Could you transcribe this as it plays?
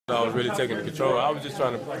I was really taking the control. I was just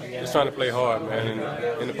trying to play hard, man,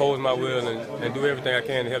 and impose my will and do everything I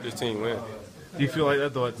can to help this team win. Do you feel like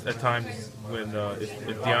that though at times when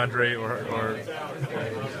if DeAndre or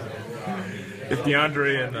if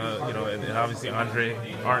DeAndre and and obviously Andre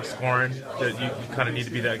aren't scoring, that you kind of need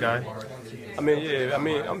to be that guy? I mean, yeah. I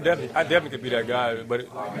mean, I definitely could be that guy, but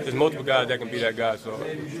there's multiple guys that can be that guy. So,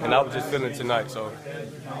 and I was just feeling it tonight. So,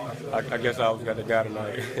 I guess I was got the guy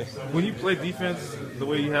tonight. When you play defense the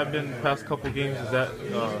way you have been the past couple of games, does that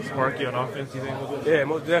spark you on offense? You think a little bit? Yeah,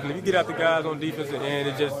 most definitely. You get out the guys on defense, and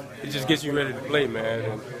it just gets you ready to play,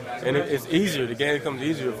 man. And it's easier. The game comes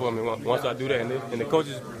easier for me once I do that. And the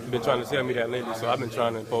coaches have been trying to tell me that lately, so I've been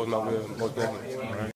trying to impose my will most definitely.